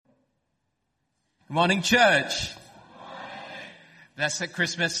Good morning, church. Blessed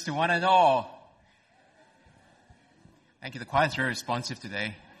Christmas to one and all. Thank you. The choir is very responsive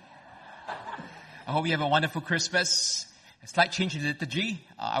today. I hope you have a wonderful Christmas. A slight change in liturgy.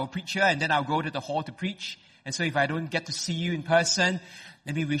 I will preach here and then I'll go to the hall to preach. And so if I don't get to see you in person,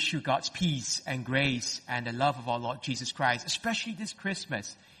 let me wish you God's peace and grace and the love of our Lord Jesus Christ, especially this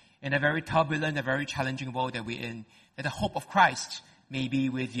Christmas, in a very turbulent, a very challenging world that we're in, that the hope of Christ may be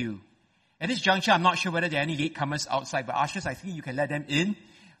with you. At this juncture, I'm not sure whether there are any latecomers outside, but ushers, I think you can let them in.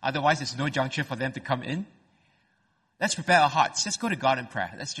 Otherwise, there's no juncture for them to come in. Let's prepare our hearts. Let's go to God in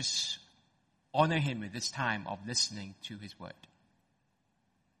prayer. Let's just honor Him with this time of listening to His word.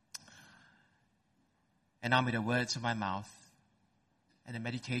 And now may the words of my mouth and the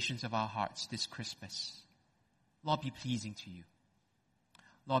meditations of our hearts this Christmas, Lord, be pleasing to you.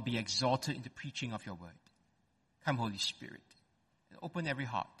 Lord, be exalted in the preaching of your word. Come, Holy Spirit, and open every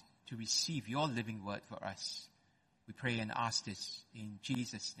heart to receive your living word for us. We pray and ask this in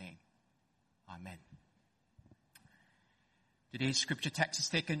Jesus' name. Amen. Today's scripture text is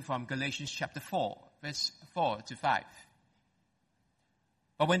taken from Galatians chapter 4, verse 4 to 5.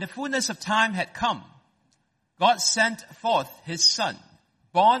 But when the fullness of time had come, God sent forth His Son,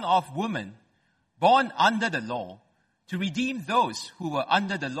 born of woman, born under the law, to redeem those who were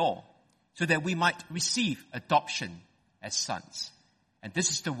under the law, so that we might receive adoption as sons. And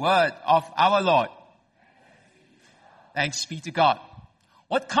this is the word of our Lord. Thanks be to God.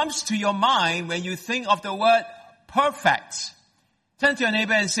 What comes to your mind when you think of the word perfect? Turn to your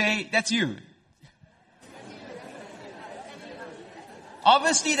neighbor and say, that's you.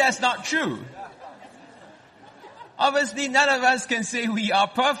 Obviously, that's not true. Obviously, none of us can say we are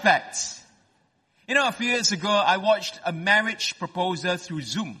perfect. You know, a few years ago, I watched a marriage proposal through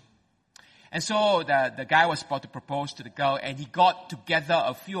Zoom. And so the guy was about to propose to the girl, and he got together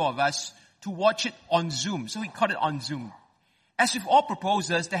a few of us to watch it on Zoom. So he caught it on Zoom. As with all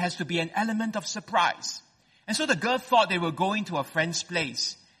proposals, there has to be an element of surprise. And so the girl thought they were going to a friend's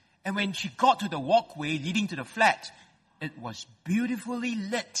place. And when she got to the walkway leading to the flat, it was beautifully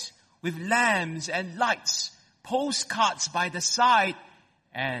lit with lamps and lights, postcards by the side,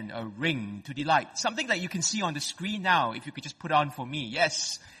 and a ring to delight. Something that you can see on the screen now, if you could just put on for me.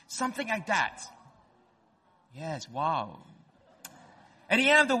 Yes, something like that. Yes, wow. At the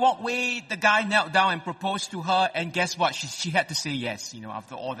end of the walkway, the guy knelt down and proposed to her, and guess what? She had to say yes,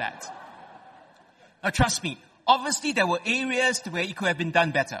 after all that. Now trust me, obviously there were areas where it could have been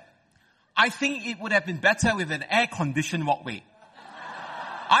done better. I think it would have been better with an air-conditioned walkway.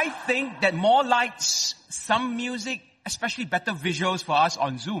 I think that more lights, some music, especially better visuals for us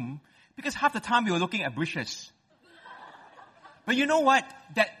on Zoom, because half the time we were looking at bushes. But you know what?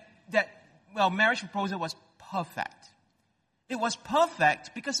 Marriage proposal was perfect. It was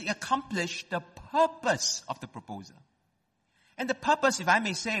perfect because it accomplished the purpose of the proposal. And the purpose, if I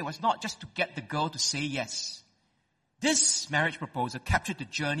may say, was not just to get the girl to say yes. This marriage proposal captured the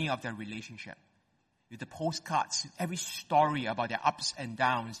journey of their relationship. With the postcards, every story about their ups and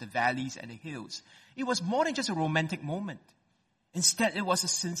downs, the valleys and the hills. It was more than just a romantic moment. Instead, it was a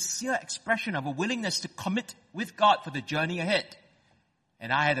sincere expression of a willingness to commit with God for the journey ahead.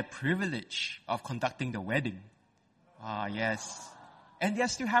 And I had the privilege of conducting the wedding. Ah, yes. And they're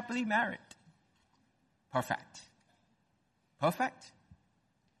still happily married. Perfect. Perfect?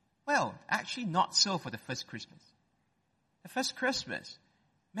 Well, actually not so for the first Christmas. The first Christmas,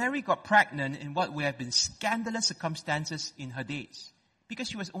 Mary got pregnant in what would have been scandalous circumstances in her days, because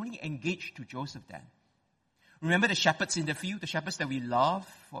she was only engaged to Joseph then. Remember the shepherds in the field, the shepherds that we love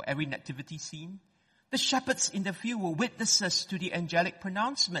for every nativity scene? The shepherds in the field were witnesses to the angelic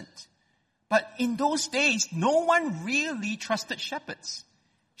pronouncement. But in those days, no one really trusted shepherds.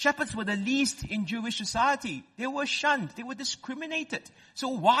 Shepherds were the least in Jewish society. They were shunned. They were discriminated. So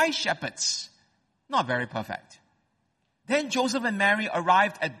why shepherds? Not very perfect. Then Joseph and Mary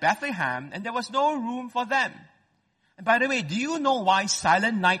arrived at Bethlehem, and there was no room for them. And by the way, do you know why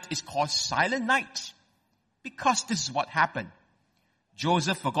Silent Night is called Silent Night? Because this is what happened.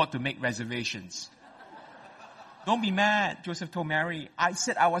 Joseph forgot to make reservations. Don't be mad, Joseph told Mary. I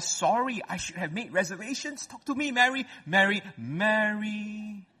said I was sorry. I should have made reservations. Talk to me, Mary.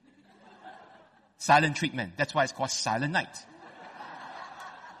 Mary. Silent treatment. That's why it's called Silent Night.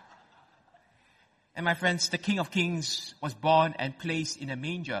 And my friends, the King of Kings was born and placed in a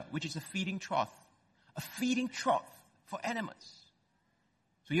manger, which is a feeding trough. A feeding trough for animals.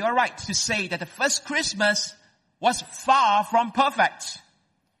 So you're right to say that the first Christmas was far from perfect.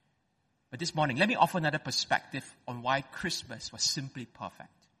 But this morning, let me offer another perspective on why Christmas was simply perfect.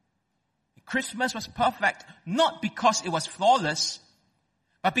 Christmas was perfect not because it was flawless,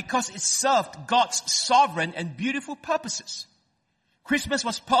 but because it served God's sovereign and beautiful purposes. Christmas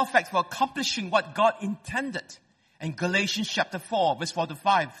was perfect for accomplishing what God intended. And Galatians chapter 4, verse 4 to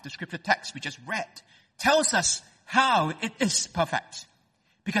 5, the scripture text we just read, tells us how it is perfect.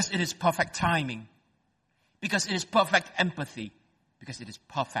 Because it is perfect timing. Because it is perfect empathy. Because it is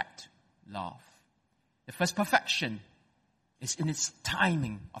perfect love. The first perfection is in its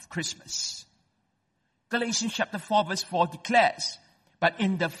timing of Christmas. Galatians chapter 4 verse 4 declares, but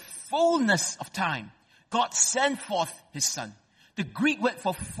in the fullness of time, God sent forth His Son. The Greek word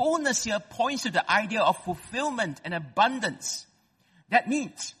for fullness here points to the idea of fulfillment and abundance. That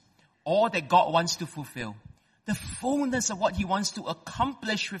means all that God wants to fulfill, the fullness of what He wants to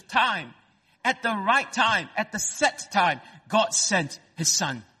accomplish with time, at the right time, at the set time, God sent His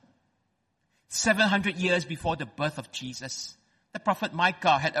Son. 700 years before the birth of Jesus, the prophet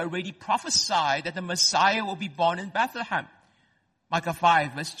Micah had already prophesied that the Messiah will be born in Bethlehem. Micah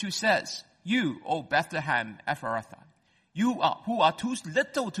 5 verse 2 says, you, O Bethlehem Ephrathah, who are too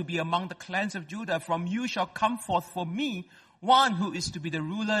little to be among the clans of Judah, from you shall come forth for me one who is to be the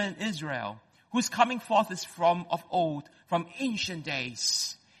ruler in Israel, whose coming forth is from of old, from ancient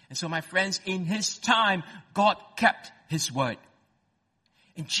days. And so my friends, in His time, God kept His word.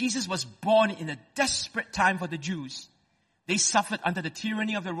 And Jesus was born in a desperate time for the Jews. They suffered under the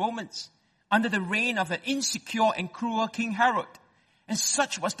tyranny of the Romans, under the reign of an insecure and cruel King Herod. And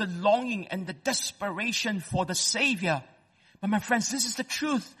such was the longing and the desperation for the Savior. But my friends, this is the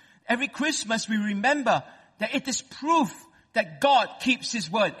truth. Every Christmas we remember that it is proof that God keeps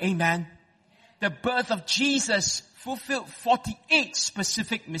His word. Amen. The birth of Jesus fulfilled 48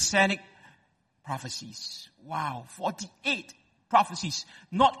 specific messianic prophecies. Wow, 48 prophecies,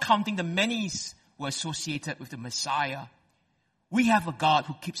 not counting the many were associated with the Messiah. We have a God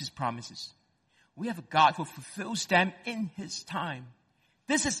who keeps His promises. We have a God who fulfills them in His time.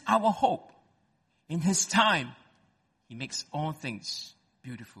 This is our hope. In His time, He makes all things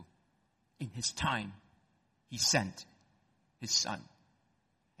beautiful. In His time, He sent His Son.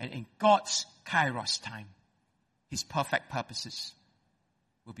 And in God's Kairos time, His perfect purposes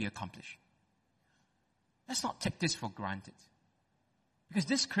will be accomplished. Let's not take this for granted. Because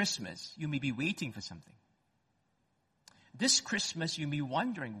this Christmas, you may be waiting for something. This Christmas, you may be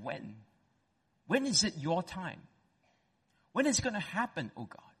wondering when. When is it your time? When is it going to happen, oh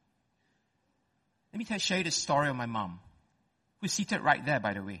God? Let me share you the story of my mom, who's seated right there,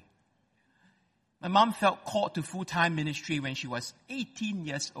 by the way. My mom felt called to full-time ministry when she was 18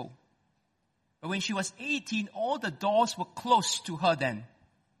 years old. But when she was 18, all the doors were closed to her then.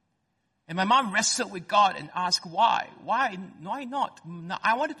 And my mom wrestled with God and asked, why? Why not?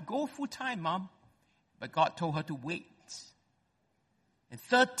 I wanted to go full-time, Mom. But God told her to wait. And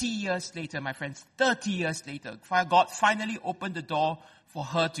 30 years later, my friends, 30 years later, God finally opened the door for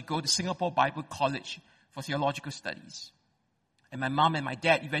her to go to Singapore Bible College for theological studies. And my mom and my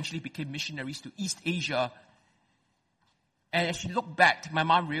dad eventually became missionaries to East Asia. And as she looked back, my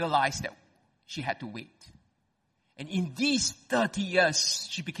mom realized that she had to wait. And in these 30 years,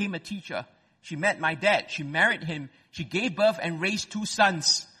 she became a teacher. She met my dad. She married him. She gave birth and raised 2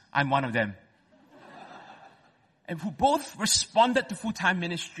 sons. I'm one of them. And who both responded to full-time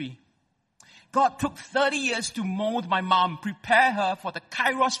ministry. God took 30 years to mold my mom, prepare her for the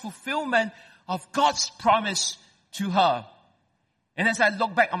Kairos fulfillment of God's promise to her. And as I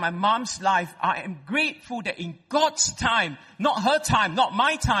look back on my mom's life, I am grateful that in God's time, not her time, not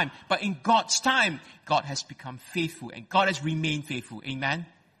my time, but in God's time, God has become faithful and God has remained faithful. Amen?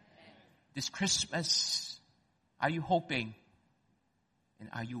 This Christmas, are you hoping and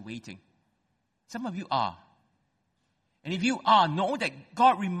are you waiting? Some of you are. And if you are, know that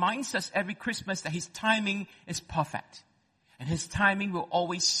God reminds us every Christmas that His timing is perfect. And His timing will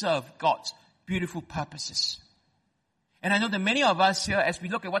always serve God's beautiful purposes. And I know that many of us here, as we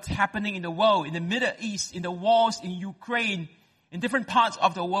look at what's happening in the world, in the Middle East, in the wars in Ukraine, in different parts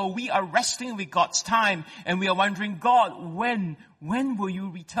of the world, we are wrestling with God's time and we are wondering, God, when will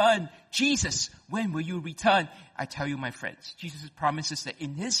you return? Jesus, when will you return? I tell you, my friends, Jesus promises that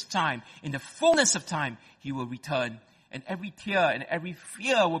in His time, in the fullness of time, He will return. And every tear and every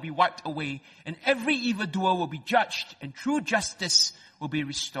fear will be wiped away. And every evildoer will be judged. And true justice will be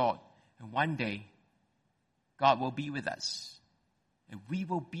restored. And one day, God will be with us. And we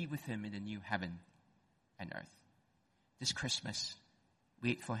will be with Him in the new heaven and earth. This Christmas,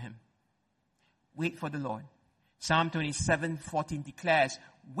 wait for Him. Wait for the Lord. Psalm 27:14 declares,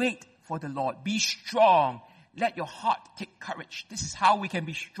 wait for the Lord. Be strong. Let your heart take courage. This is how we can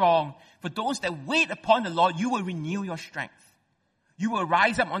be strong. For those that wait upon the Lord, you will renew your strength. You will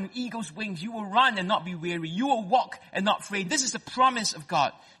rise up on eagle's wings. You will run and not be weary. You will walk and not faint. This is the promise of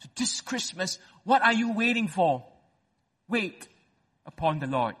God. So this Christmas, what are you waiting for? Wait upon the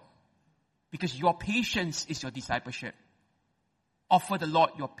Lord. Because your patience is your discipleship. Offer the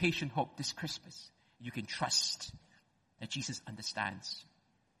Lord your patient hope this Christmas. You can trust that Jesus understands.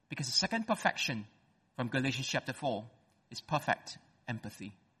 Because the second perfection from Galatians chapter 4 is perfect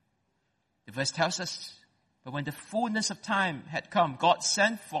empathy. The verse tells us, but when the fullness of time had come, God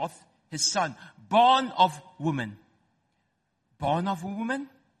sent forth his Son, born of woman. Born of a woman?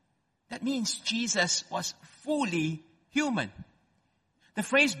 That means Jesus was fully human. The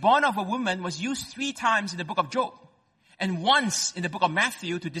phrase born of a woman was used 3 times in the book of Job and once in the book of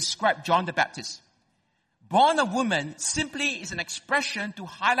Matthew to describe John the Baptist. Born of woman simply is an expression to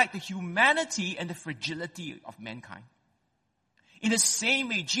highlight the humanity and the fragility of mankind. In the same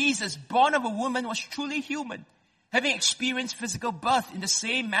way, Jesus, born of a woman, was truly human, having experienced physical birth in the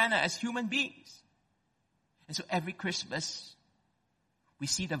same manner as human beings. And so every Christmas, we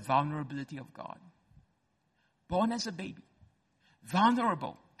see the vulnerability of God. Born as a baby,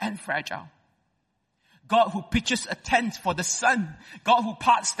 vulnerable and fragile. God who pitches a tent for the sun, God who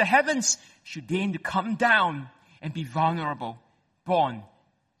parts the heavens, should deign to come down and be vulnerable, born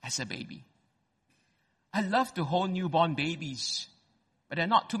as a baby. I love to hold newborn babies, but there are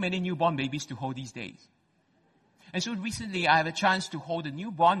not too many newborn babies to hold these days. And so recently I had a chance to hold a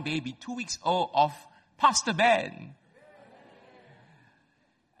newborn baby, 2 weeks old, of Pastor Ben.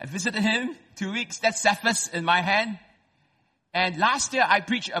 I visited him 2 weeks. That's Cephas in my hand. And last year I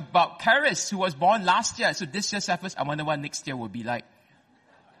preached about Charis, who was born last year. So this year, Cephas, I wonder what next year will be like.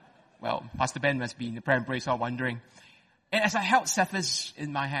 Well, Pastor Ben must be in the prayer and praise hall wondering. And as I held Cephas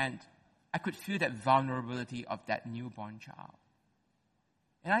in my hand, I could feel that vulnerability of that newborn child.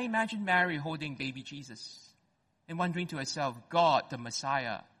 And I imagined Mary holding baby Jesus and wondering to herself, God, the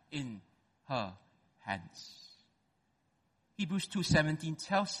Messiah, in her hands. Hebrews 2:17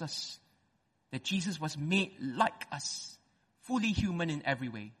 tells us that Jesus was made like us, fully human in every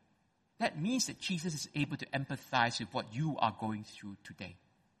way. That means that Jesus is able to empathize with what you are going through today.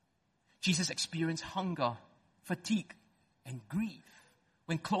 Jesus experienced hunger, fatigue, and grief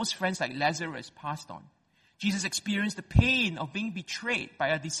when close friends like Lazarus passed on. Jesus experienced the pain of being betrayed by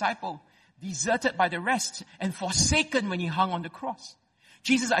a disciple, deserted by the rest, and forsaken when he hung on the cross.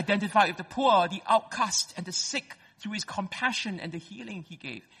 Jesus identified with the poor, the outcast, and the sick through his compassion and the healing he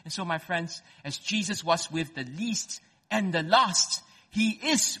gave. And so, my friends, as Jesus was with the least and the last, he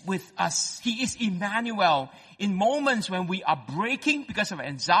is with us. He is Emmanuel in moments when we are breaking because of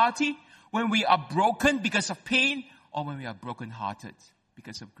anxiety, when we are broken because of pain, or when we are brokenhearted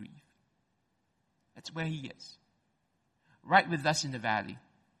because of grief. That's where he is. Right with us in the valley.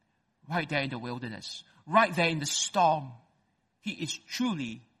 Right there in the wilderness. Right there in the storm. He is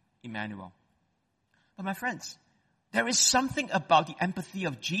truly Emmanuel. But my friends, there is something about the empathy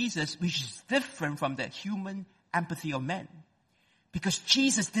of Jesus which is different from the human empathy of men. Because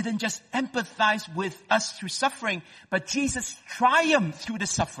Jesus didn't just empathize with us through suffering, but Jesus triumphed through the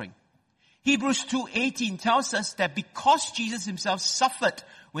suffering. Hebrews 2:18 tells us that because Jesus himself suffered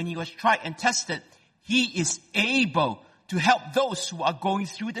when he was tried and tested, he is able to help those who are going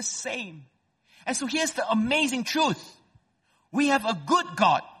through the same. And so here's the amazing truth. We have a good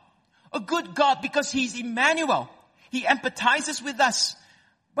God. A good God because he's Emmanuel. He empathizes with us.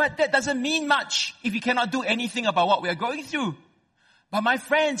 But that doesn't mean much if he cannot do anything about what we are going through. But my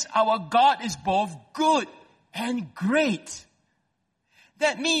friends, our God is both good and great.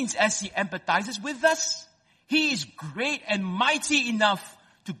 That means as he empathizes with us, he is great and mighty enough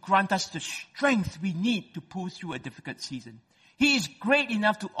to grant us the strength we need to pull through a difficult season. He is great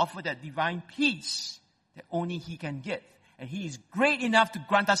enough to offer that divine peace that only he can give. And he is great enough to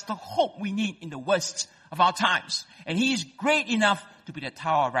grant us the hope we need in the worst of our times. And he is great enough to be the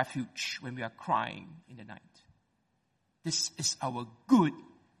tower of refuge when we are crying in the night. This is our good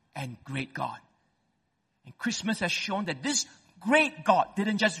and great God. And Christmas has shown that this great God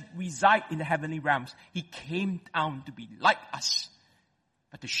didn't just reside in the heavenly realms. He came down to be like us,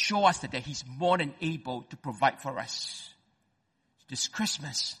 but to show us that he's more than able to provide for us. This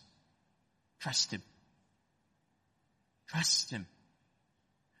Christmas, trust him. Trust him.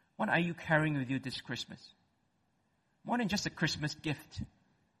 What are you carrying with you this Christmas? More than just a Christmas gift.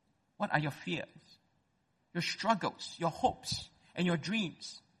 What are your fears, your struggles, your hopes, and your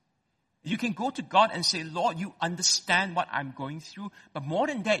dreams? You can go to God and say, Lord, you understand what I'm going through, but more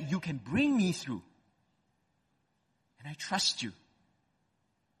than that, you can bring me through. And I trust you.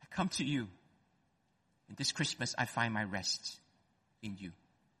 I come to you. And this Christmas, I find my rest in you.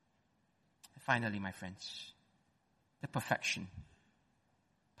 And finally, my friends, the perfection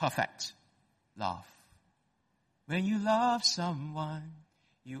perfect love. When you love someone,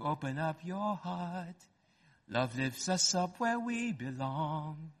 you open up your heart. Love lifts us up where we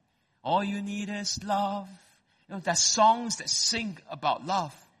belong. All you need is love. You know, there's songs that sing about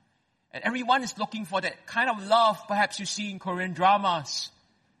love. And everyone is looking for that kind of love perhaps you see in Korean dramas.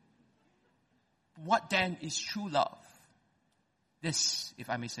 What then is true love? This, if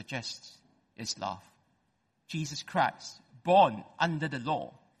I may suggest, is love. Jesus Christ, born under the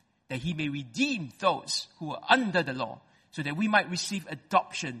law, that he may redeem those who are under the law, so that we might receive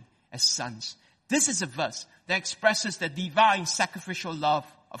adoption as sons. This is a verse that expresses the divine sacrificial love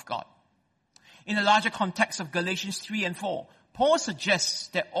of God. In the larger context of Galatians 3 and 4, Paul suggests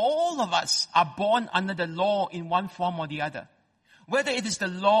that all of us are born under the law in one form or the other. Whether it is the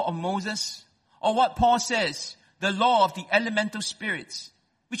law of Moses, or what Paul says, the law of the elemental spirits,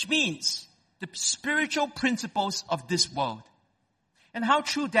 which means the spiritual principles of this world. And how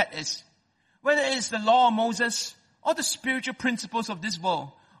true that is. Whether it is the law of Moses or the spiritual principles of this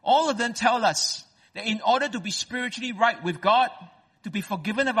world, all of them tell us that in order to be spiritually right with God, to be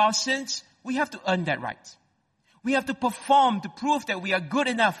forgiven of our sins, we have to earn that right. We have to perform to prove that we are good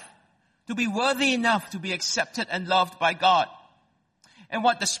enough, to be worthy enough to be accepted and loved by God. And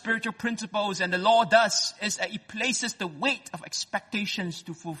what the spiritual principles and the law does is that it places the weight of expectations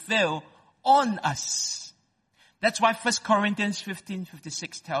to fulfill on us. That's why 1 Corinthians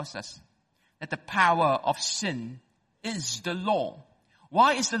 15:56 tells us that the power of sin is the law.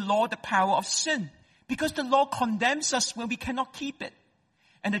 Why is the law the power of sin? Because the law condemns us when we cannot keep it.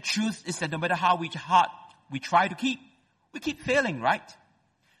 And the truth is that no matter how hard we try to keep, we keep failing, right?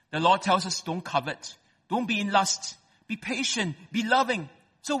 The law tells us don't covet, don't be in lust, be patient, be loving.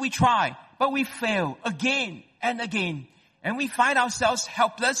 So we try, but we fail again and again. And we find ourselves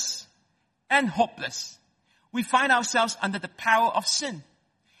helpless and hopeless. We find ourselves under the power of sin.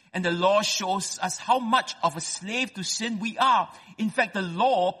 And the law shows us how much of a slave to sin we are. In fact, the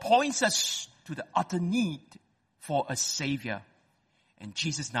law points us to the utter need for a savior. And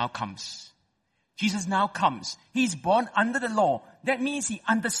Jesus now comes. Jesus now comes. He's born under the law. That means he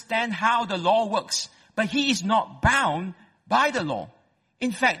understands how the law works. But he is not bound by the law.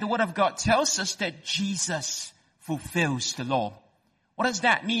 In fact, the Word of God tells us that Jesus fulfills the law. What does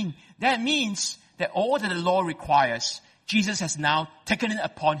that mean? That means that all that the law requires, Jesus has now taken it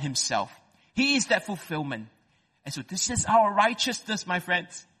upon himself. He is that fulfillment. And so this is our righteousness, my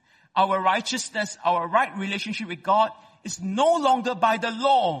friends. Our righteousness, our right relationship with God is no longer by the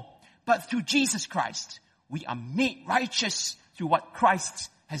law, but through Jesus Christ. We are made righteous through what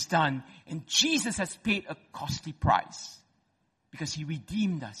Christ has done. And Jesus has paid a costly price because he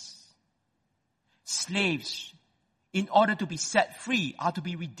redeemed us. Slaves, in order to be set free, are to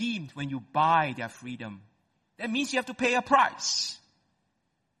be redeemed when you buy their freedom. That means you have to pay a price.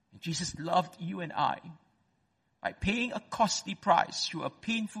 And Jesus loved you and I by paying a costly price through a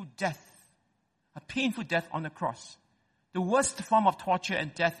painful death on the cross. The worst form of torture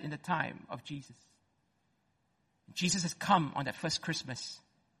and death in the time of Jesus. Jesus has come on that first Christmas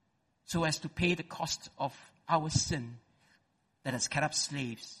so as to pay the cost of our sin that has kept us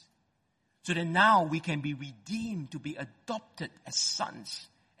slaves. So that now we can be redeemed to be adopted as sons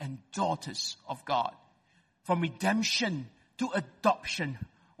and daughters of God. From redemption to adoption.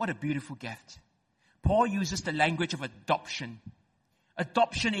 What a beautiful gift. Paul uses the language of adoption.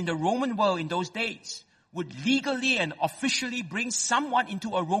 Adoption in the Roman world in those days would legally and officially bring someone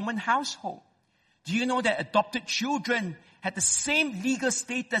into a Roman household. Do you know that adopted children had the same legal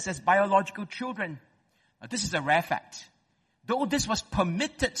status as biological children? Now, this is a rare fact. Though this was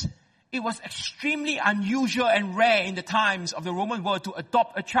permitted, it was extremely unusual and rare in the times of the Roman world to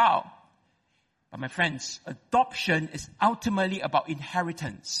adopt a child. But my friends, adoption is ultimately about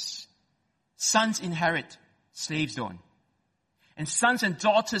inheritance. Sons inherit, slaves don't. And sons and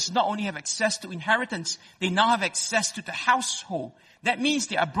daughters not only have access to inheritance, they now have access to the household. That means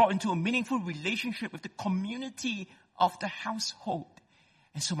they are brought into a meaningful relationship with the community of the household.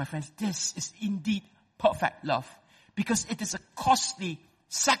 And so, my friends, this is indeed perfect love. Because it is a costly,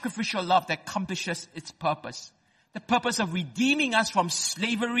 sacrificial love that accomplishes its purpose. The purpose of redeeming us from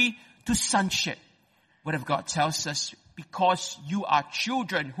slavery to sonship. Word of God tells us, because you are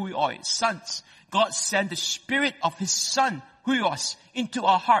children, who you are sons, God sent the Spirit of His Son, who you are, into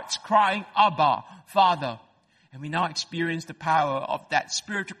our hearts, crying, Abba, Father. And we now experience the power of that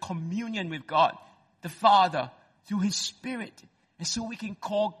spiritual communion with God, the Father, through His Spirit. And so we can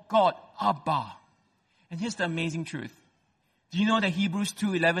call God Abba. And here's the amazing truth. Do you know that Hebrews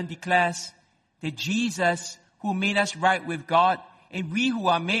 2:11 declares that Jesus, who made us right with God, and we who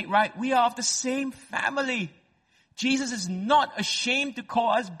are made right, we are of the same family. Jesus is not ashamed to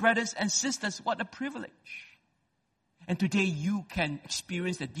call us brothers and sisters. What a privilege. And today you can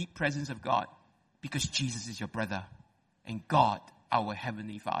experience the deep presence of God because Jesus is your brother and God, our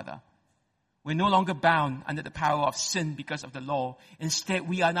Heavenly Father. We're no longer bound under the power of sin because of the law. Instead,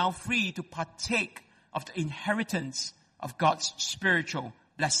 we are now free to partake of the inheritance of God's spiritual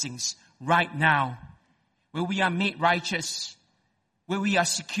blessings right now, where we are made righteous, where we are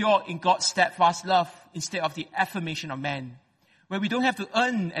secure in God's steadfast love instead of the affirmation of man, where we don't have to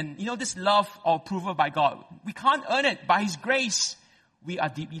earn this love or approval by God. We can't earn it. By His grace, we are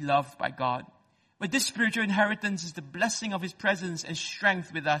deeply loved by God. But this spiritual inheritance is the blessing of His presence and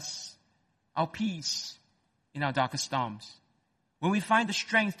strength with us, our peace in our darkest storms. When we find the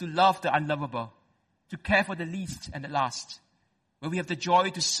strength to love the unlovable, to care for the least and the last, where we have the joy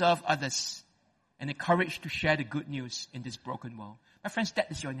to serve others and the courage to share the good news in this broken world. My friends,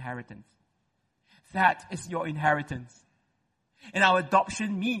 that is your inheritance. That is your inheritance. And our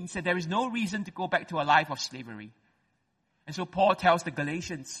adoption means that there is no reason to go back to a life of slavery. And so Paul tells the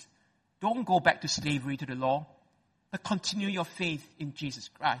Galatians, don't go back to slavery to the law, but continue your faith in Jesus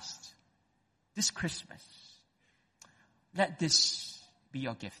Christ. This Christmas, let this be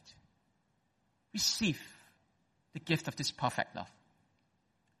your gift. Receive the gift of this perfect love.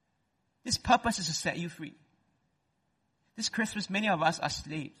 This purpose is to set you free. This Christmas, many of us are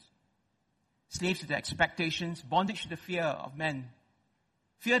slaves. Slaves to the expectations, bondage to the fear of men.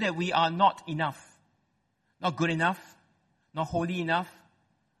 Fear that we are not enough. Not good enough. Not holy enough.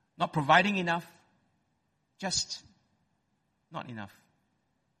 Not providing enough. Just not enough.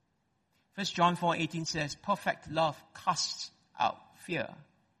 1 John 4:18 says, perfect love casts out fear.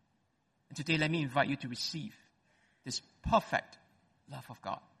 And today, let me invite you to receive this perfect love of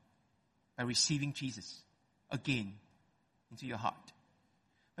God by receiving Jesus again into your heart.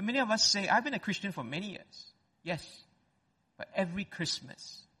 But many of us say, I've been a Christian for many years. Yes, but every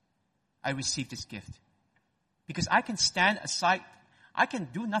Christmas, I receive this gift. Because I can stand aside, I can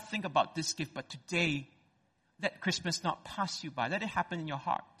do nothing about this gift, but today, let Christmas not pass you by. Let it happen in your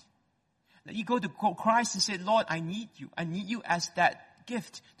heart. Let you go to Christ and say, Lord, I need you. I need you as that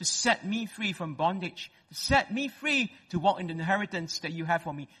gift to set me free from bondage, to set me free to walk in the inheritance that you have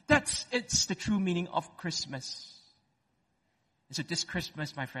for me. It's the true meaning of Christmas. And so this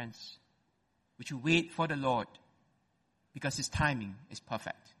Christmas, my friends, would you wait for the Lord because His timing is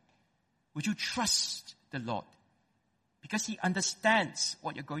perfect? Would you trust the Lord because He understands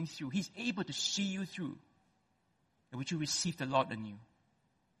what you're going through? He's able to see you through. And would you receive the Lord anew?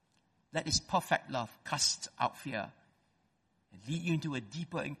 Let His perfect love cast out fear and lead you into a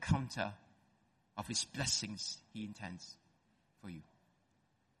deeper encounter of His blessings He intends for you.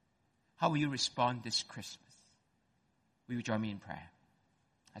 How will you respond this Christmas? Will you join me in prayer?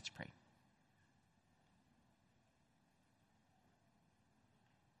 Let's pray.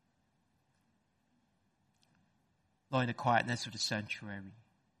 Lord, in the quietness of the sanctuary,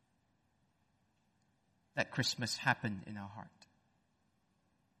 let Christmas happen in our heart.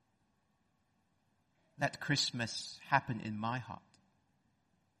 Let Christmas happen in my heart.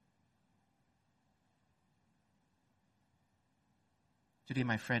 Today,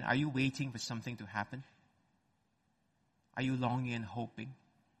 my friend, are you waiting for something to happen? Are you longing and hoping?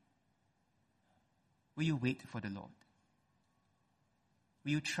 Will you wait for the Lord?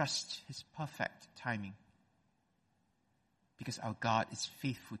 Will you trust His perfect timing? Because our God is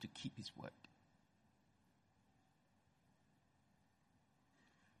faithful to keep His word.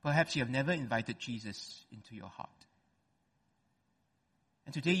 Perhaps you have never invited Jesus into your heart.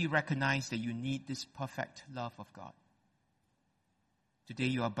 And today you recognize that you need this perfect love of God. Today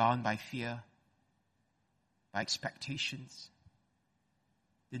you are bound by fear, by expectations,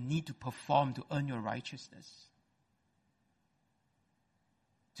 the need to perform to earn your righteousness.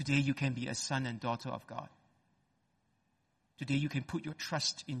 Today you can be a son and daughter of God. Today you can put your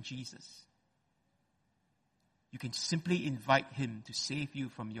trust in Jesus. You can simply invite Him to save you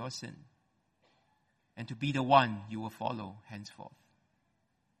from your sin and to be the one you will follow henceforth.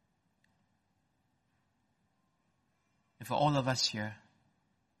 And for all of us here,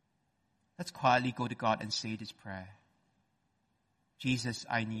 let's quietly go to God and say this prayer. Jesus,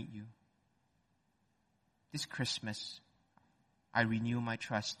 I need you. This Christmas, I renew my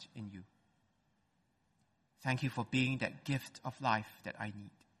trust in you. Thank you for being that gift of life that I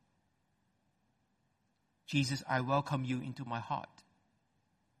need. Jesus, I welcome you into my heart.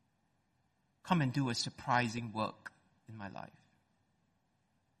 Come and do a surprising work in my life.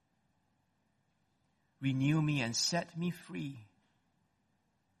 Renew me and set me free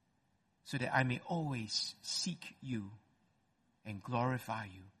so that I may always seek you and glorify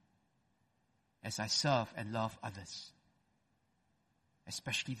you. as I serve and love others,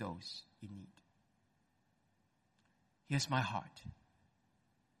 especially those in need. Here's my heart,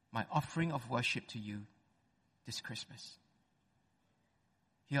 my offering of worship to you this Christmas.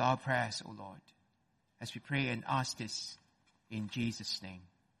 Hear our prayers, O Lord, as we pray and ask this in Jesus' name.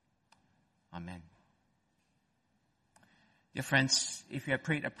 Amen. Dear friends, if you have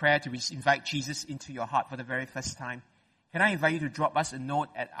prayed a prayer to invite Jesus into your heart for the very first time, can I invite you to drop us a note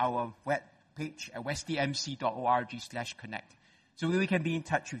at our web page at westdmc.org/connect so we can be in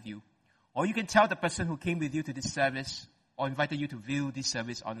touch with you. Or you can tell the person who came with you to this service or invited you to view this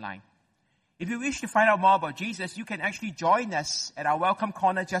service online. If you wish to find out more about Jesus, you can actually join us at our welcome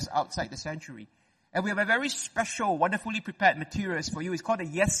corner just outside the sanctuary. And we have a very special, wonderfully prepared materials for you. It's called a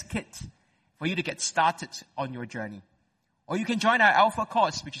Yes Kit for you to get started on your journey. Or you can join our Alpha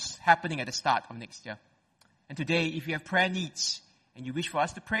course, which is happening at the start of next year. And today, if you have prayer needs and you wish for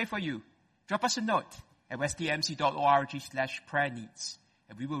us to pray for you, drop us a note at westdmc.org/prayer needs.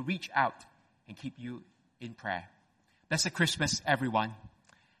 And we will reach out and keep you in prayer. Blessed Christmas, everyone.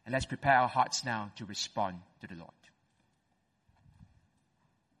 And let's prepare our hearts now to respond to the Lord.